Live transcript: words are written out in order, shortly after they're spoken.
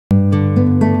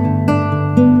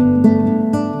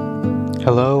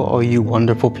all you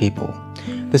wonderful people.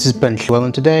 This is Ben Llewellyn,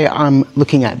 and today I'm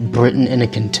looking at Britain in a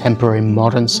contemporary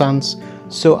modern sense.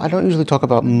 So I don't usually talk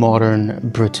about modern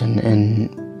Britain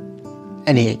in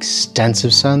any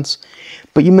extensive sense,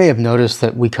 but you may have noticed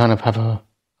that we kind of have a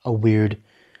weird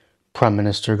prime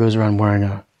minister, goes around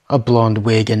wearing a blonde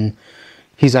wig, and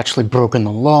he's actually broken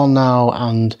the law now,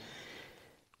 and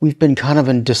we've been kind of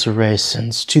in disarray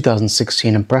since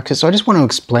 2016 and Brexit. So I just want to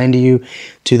explain to you,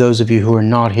 to those of you who are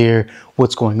not here,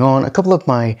 what's going on. A couple of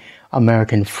my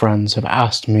American friends have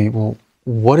asked me, well,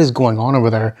 what is going on over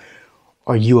there?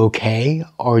 Are you okay?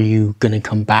 Are you going to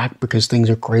come back because things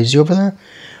are crazy over there?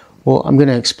 Well, I'm going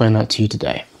to explain that to you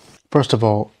today. First of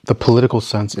all, the political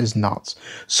sense is nuts.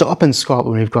 So up in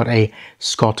Scotland, we've got a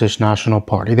Scottish National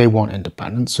Party. They want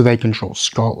independence, so they control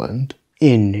Scotland.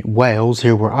 In Wales,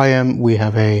 here where I am, we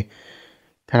have a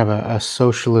kind of a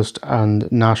socialist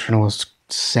and nationalist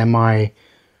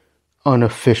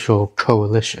semi-unofficial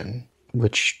coalition,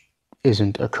 which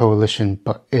isn't a coalition,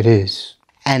 but it is.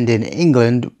 And in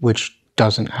England, which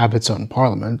doesn't have its own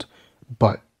parliament,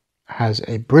 but has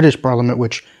a British parliament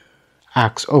which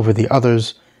acts over the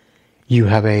others, you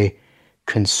have a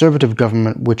conservative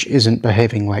government which isn't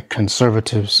behaving like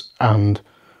conservatives and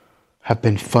have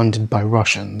been funded by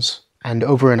Russians. And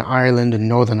over in Ireland, in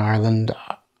Northern Ireland,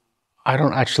 I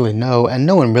don't actually know, and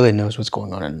no one really knows what's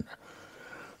going on in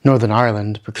Northern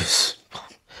Ireland because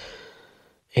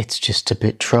it's just a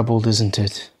bit troubled, isn't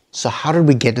it? So how did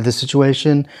we get to this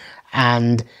situation,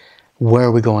 and where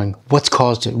are we going? What's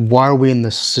caused it? Why are we in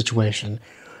this situation?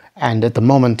 And at the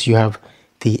moment you have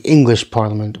the English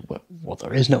Parliament. Well,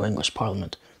 there is no English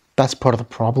Parliament. That's part of the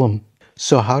problem.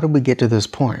 So how did we get to this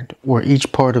point where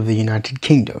each part of the United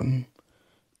Kingdom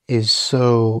is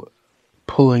so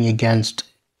pulling against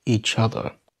each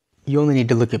other? You only need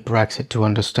to look at Brexit to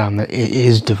understand that it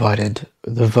is divided.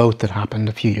 The vote that happened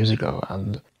a few years ago,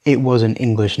 and it was an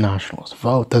English nationalist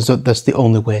vote. That's the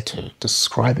only way to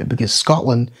describe it, because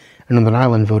Scotland and Northern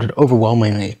Ireland voted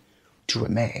overwhelmingly to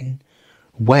remain.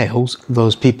 Wales,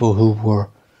 those people who were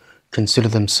consider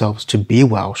themselves to be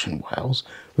Welsh in Wales,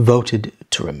 voted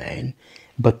to remain,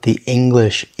 but the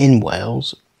English in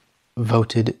Wales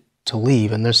voted to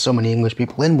leave, and there's so many English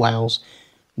people in Wales,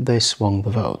 they swung the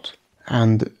vote.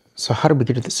 And so how did we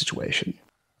get to this situation?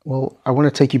 Well, I want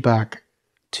to take you back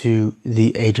to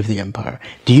the age of the empire.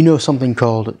 Do you know something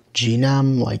called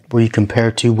GNAM, like where you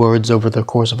compare two words over the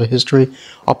course of a history?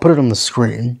 I'll put it on the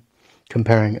screen,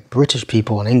 comparing British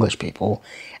people and English people,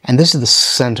 and this is the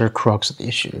center crux of the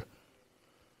issue.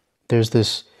 There's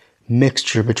this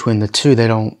mixture between the two.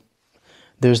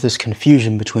 There's this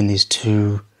confusion between these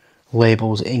two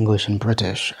labels, English and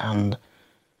British, and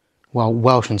while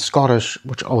Welsh and Scottish,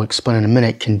 which I'll explain in a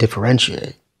minute, can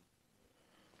differentiate,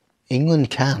 England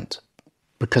can't,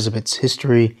 because of its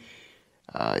history,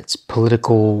 its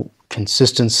political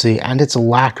consistency, and its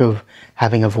lack of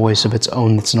having a voice of its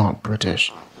own that's not British.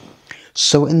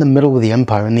 So in the middle of the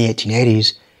empire, in the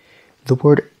 1880s, the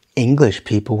word English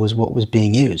people was what was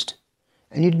being used.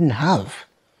 And you didn't have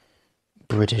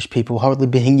British people hardly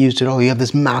being used at all. You have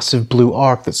this massive blue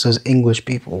arc that says English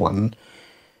people, and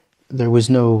there was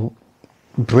no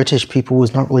British people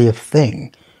was not really a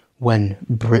thing when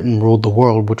Britain ruled the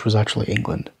world, which was actually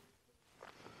England.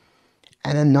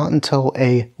 And then not until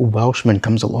a Welshman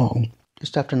comes along,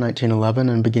 just after 1911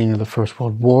 and beginning of the First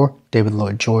World War, David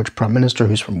Lloyd George, Prime Minister,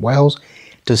 who's from Wales,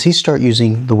 does he start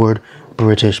using the word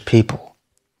British people.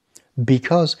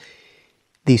 Because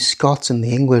the Scots and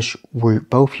the English were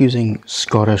both using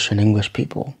Scottish and English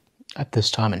people at this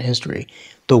time in history.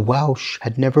 The Welsh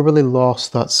had never really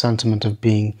lost that sentiment of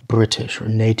being British or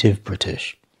native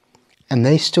British. And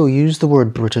they still use the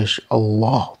word British a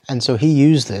lot. And so he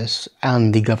used this,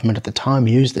 and the government at the time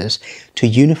used this, to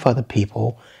unify the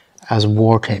people as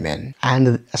war came in.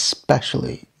 And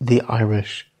especially the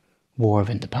Irish War of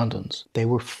Independence. They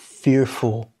were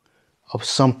fearful of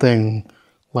something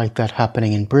like that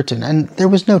happening in Britain, and there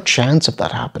was no chance of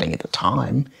that happening at the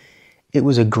time. It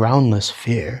was a groundless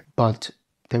fear, but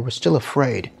they were still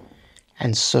afraid,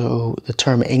 and so the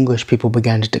term English people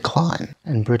began to decline,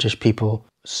 and British people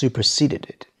superseded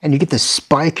it. And you get this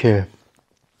spike here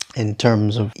in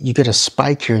terms of, you get a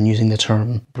spike here in using the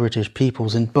term British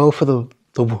peoples in both of the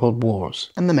world wars.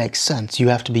 And that makes sense, you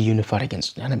have to be unified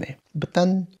against an enemy. But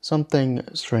then something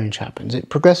strange happens. It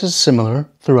progresses similar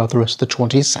throughout the rest of the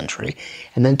 20th century,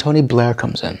 and then Tony Blair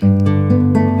comes in.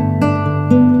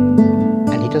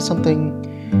 And he does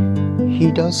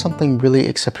something really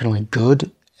exceptionally good,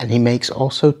 and he makes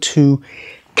also two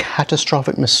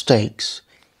catastrophic mistakes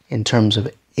in terms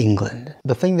of England.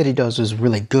 The thing that he does is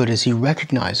really good is he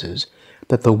recognizes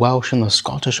that the Welsh and the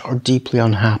Scottish are deeply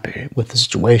unhappy with the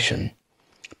situation.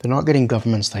 They're not getting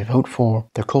governments they vote for.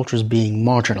 Their culture is being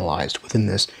marginalised within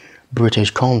this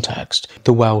British context.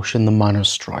 The Welsh in the miners'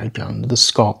 strike, and the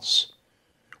Scots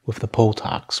with the poll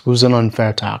tax was an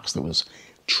unfair tax that was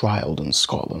trialled in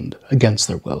Scotland against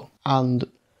their will. And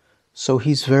so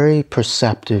he's very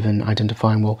perceptive in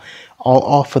identifying, well, I'll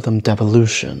offer them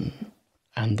devolution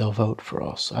and they'll vote for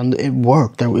us. And it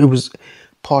worked. It was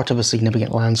part of a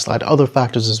significant landslide. Other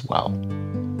factors as well.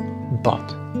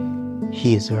 But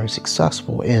he is very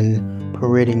successful in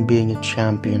parading being a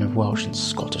champion of Welsh and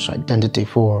Scottish identity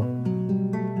for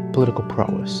political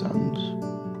prowess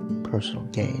and personal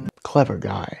gain. Clever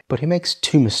guy. But he makes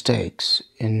two mistakes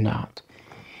in that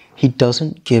he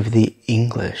doesn't give the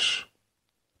English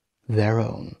their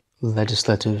own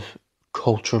legislative,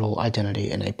 cultural identity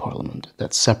in a parliament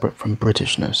that's separate from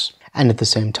Britishness. And at the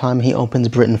same time, he opens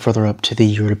Britain further up to the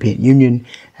European Union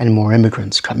and more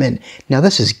immigrants come in. Now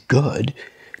this is good.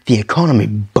 The economy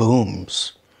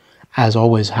booms, as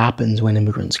always happens when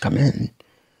immigrants come in.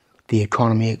 The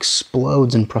economy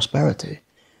explodes in prosperity.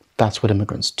 That's what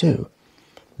immigrants do.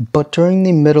 But during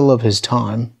the middle of his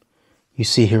time, you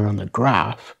see here on the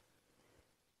graph,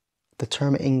 the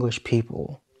term English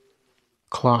people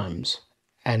climbs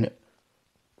and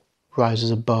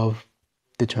rises above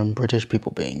the term British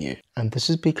people being used. And this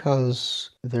is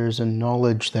because there's a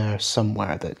knowledge there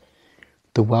somewhere that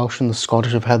the Welsh and the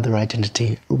Scottish have had their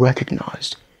identity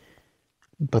recognised,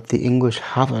 but the English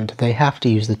haven't. They have to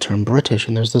use the term British,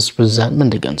 and there's this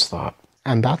resentment against that.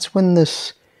 And that's when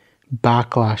this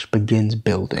backlash begins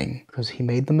building, because he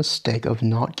made the mistake of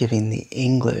not giving the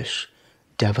English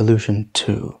devolution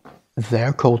too.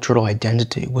 Their cultural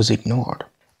identity was ignored.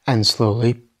 And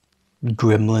slowly,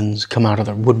 gremlins come out of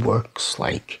their woodworks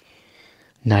like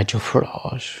Nigel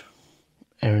Farage,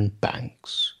 Aaron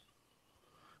Banks,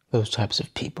 those types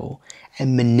of people,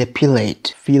 and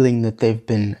manipulate, feeling that they've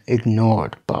been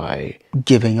ignored by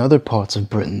giving other parts of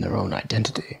Britain their own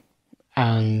identity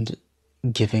and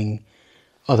giving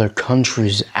other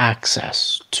countries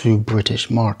access to British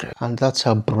market. And that's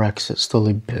how Brexit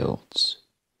slowly builds.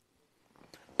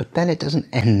 But then it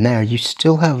doesn't end there. You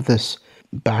still have this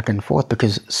back and forth,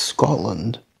 because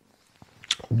Scotland,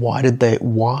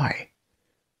 why?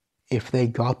 If they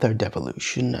got their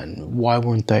devolution, and why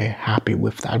weren't they happy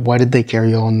with that? Why did they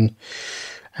carry on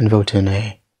and vote in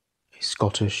a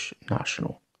Scottish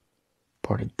National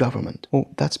Party government? Well,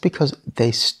 that's because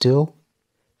they still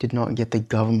did not get the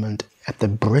government at the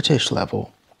British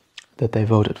level that they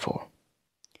voted for.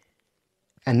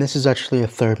 And this is actually a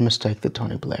third mistake that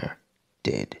Tony Blair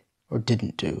did or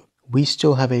didn't do. We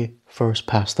still have a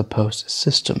first-past-the-post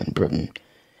system in Britain,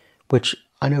 which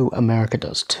I know America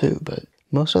does too, but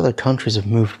most other countries have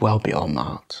moved well beyond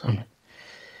that. I mean,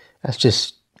 that's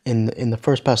just, in the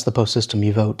first-past-the-post system,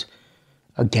 you vote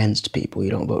against people, you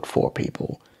don't vote for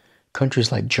people.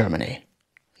 Countries like Germany,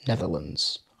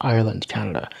 Netherlands, Ireland,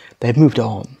 Canada, they've moved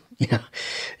on. You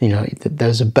know,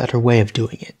 there's a better way of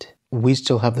doing it. We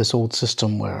still have this old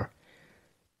system where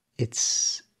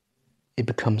it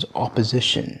becomes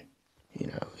opposition. You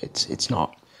know, it's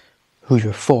not who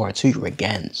you're for, it's who you're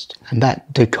against. And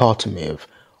that dichotomy of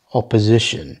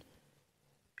opposition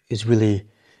is really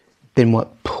been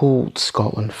what pulled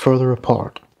Scotland further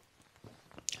apart.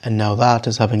 And now that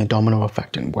is having a domino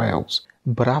effect in Wales.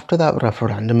 But after that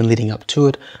referendum and leading up to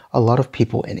it, a lot of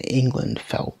people in England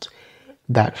felt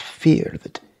that fear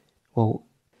that, well,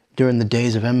 during the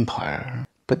days of empire,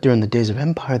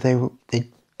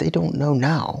 they don't know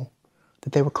now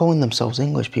that they were calling themselves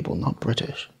English people, not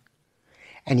British.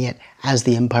 And yet, as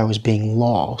the empire was being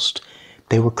lost,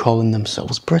 they were calling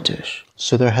themselves British.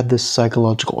 So there had this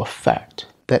psychological effect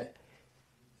that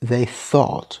they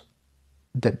thought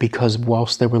that because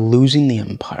whilst they were losing the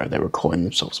empire, they were calling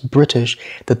themselves British,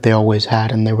 that they always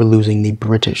had, and they were losing the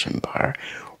British Empire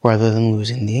rather than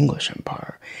losing the English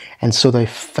Empire. And so they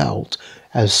felt,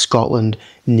 as Scotland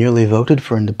nearly voted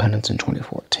for independence in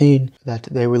 2014, that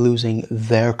they were losing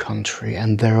their country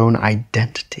and their own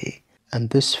identity. And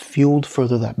this fueled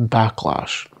further that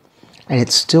backlash. And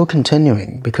it's still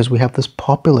continuing, because we have this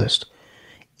populist,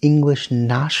 English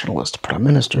nationalist Prime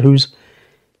Minister who's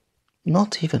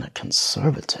not even a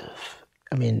conservative.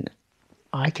 I mean,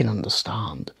 I can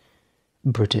understand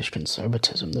British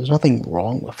conservatism. There's nothing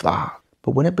wrong with that.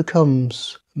 But when it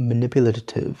becomes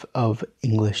manipulative of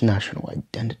English national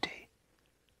identity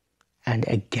and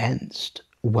against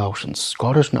Welsh and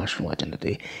Scottish national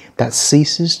identity, that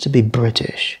ceases to be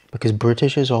British, because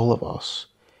British is all of us,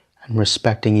 and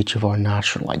respecting each of our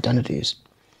national identities.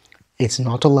 It's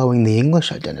not allowing the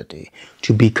English identity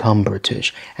to become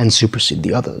British and supersede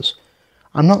the others.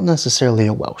 I'm not necessarily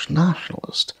a Welsh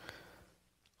nationalist.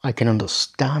 I can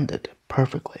understand it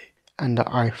perfectly, and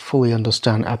I fully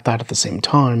understand at the same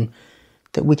time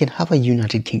that we can have a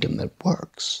United Kingdom that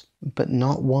works, but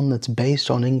not one that's based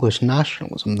on English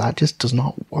nationalism. That just does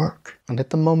not work. And at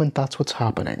the moment, that's what's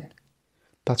happening.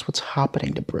 That's what's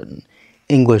happening to Britain.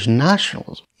 English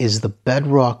nationalism is the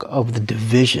bedrock of the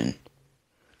division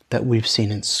that we've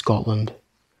seen in Scotland,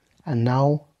 and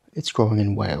now it's growing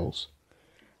in Wales.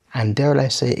 And dare I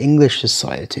say, English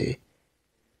society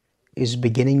is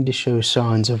beginning to show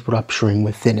signs of rupturing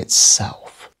within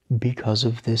itself because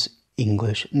of this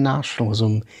English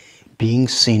nationalism being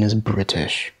seen as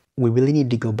British. We really need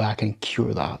to go back and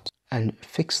cure that and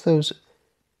fix those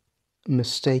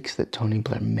mistakes that Tony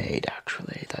Blair made,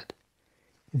 actually, that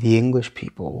the English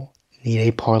people need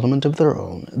a parliament of their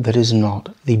own that is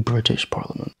not the British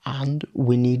parliament. And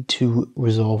we need to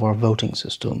resolve our voting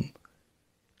system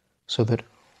so that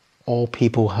all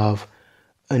people have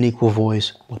an equal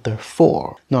voice what they're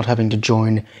for, not having to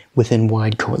join within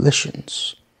wide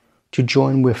coalitions, to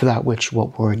join with that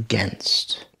what we're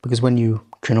against. Because when you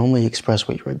can only express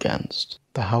what you're against,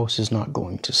 the house is not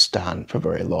going to stand for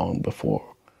very long before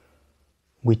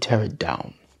we tear it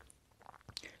down.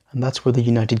 And that's where the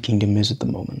United Kingdom is at the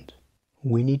moment.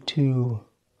 We need to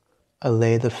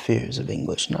allay the fears of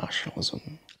English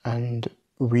nationalism and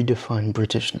redefine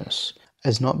Britishness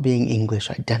as not being English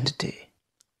identity,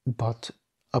 but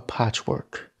a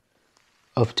patchwork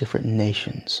of different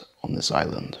nations on this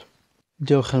island.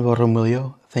 Diolch yn fawr am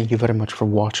wylio. Thank you very much for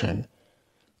watching.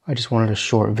 I just wanted a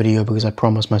short video because I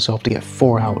promised myself to get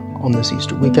 4 out on this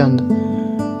Easter weekend.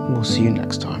 We'll see you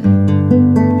next time.